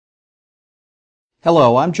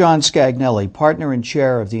Hello, I'm John Scagnelli, partner and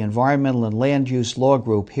chair of the Environmental and Land Use Law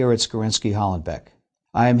Group here at Skowronski Hollenbeck.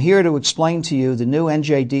 I am here to explain to you the new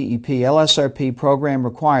NJDEP LSRP program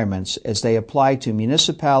requirements as they apply to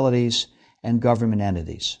municipalities and government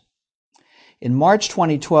entities. In March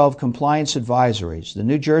 2012 compliance advisories, the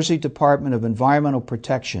New Jersey Department of Environmental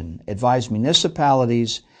Protection advised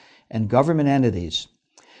municipalities and government entities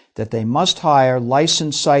that they must hire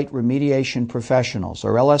licensed site remediation professionals,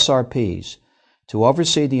 or LSRPs, to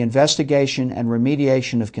oversee the investigation and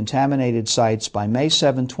remediation of contaminated sites by May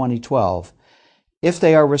 7, 2012, if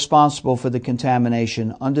they are responsible for the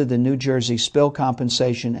contamination under the New Jersey Spill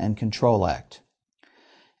Compensation and Control Act.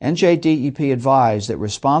 NJDEP advised that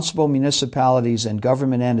responsible municipalities and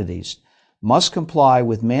government entities must comply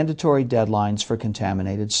with mandatory deadlines for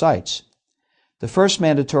contaminated sites. The first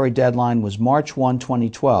mandatory deadline was March 1,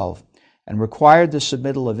 2012, and required the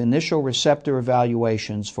submittal of initial receptor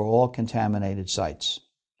evaluations for all contaminated sites.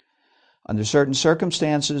 Under certain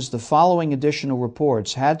circumstances, the following additional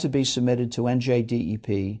reports had to be submitted to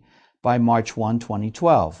NJDEP by March 1,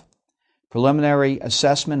 2012. Preliminary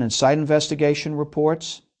assessment and site investigation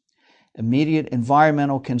reports, immediate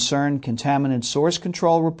environmental concern contaminant source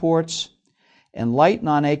control reports, and light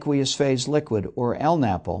non-aqueous phase liquid, or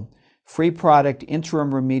LNAPL, free product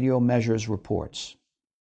interim remedial measures reports.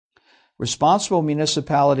 Responsible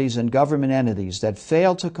municipalities and government entities that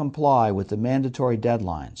fail to comply with the mandatory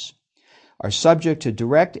deadlines are subject to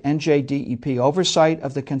direct NJDEP oversight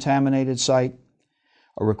of the contaminated site,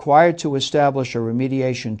 are required to establish a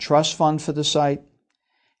remediation trust fund for the site,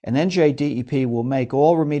 and NJDEP will make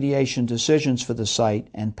all remediation decisions for the site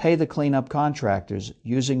and pay the cleanup contractors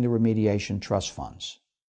using the remediation trust funds.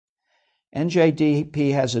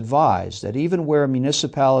 NJDEP has advised that even where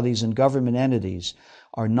municipalities and government entities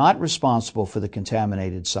are not responsible for the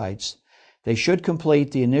contaminated sites, they should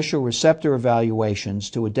complete the initial receptor evaluations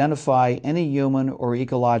to identify any human or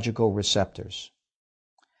ecological receptors.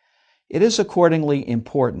 It is accordingly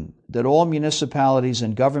important that all municipalities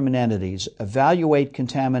and government entities evaluate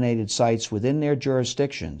contaminated sites within their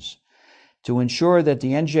jurisdictions to ensure that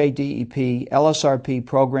the NJDEP LSRP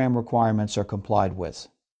program requirements are complied with.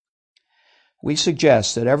 We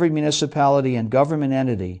suggest that every municipality and government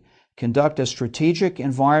entity conduct a strategic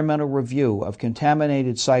environmental review of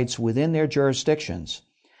contaminated sites within their jurisdictions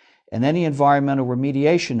and any environmental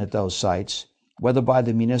remediation at those sites, whether by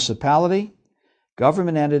the municipality,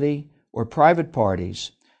 government entity, or private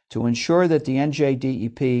parties, to ensure that the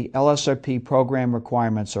NJDEP LSRP program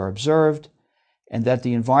requirements are observed and that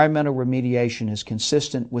the environmental remediation is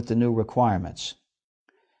consistent with the new requirements.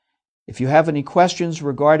 If you have any questions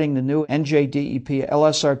regarding the new NJDEP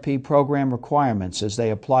LSRP program requirements as they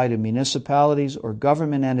apply to municipalities or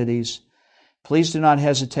government entities, please do not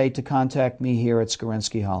hesitate to contact me here at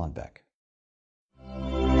Skowronski Hollenbeck.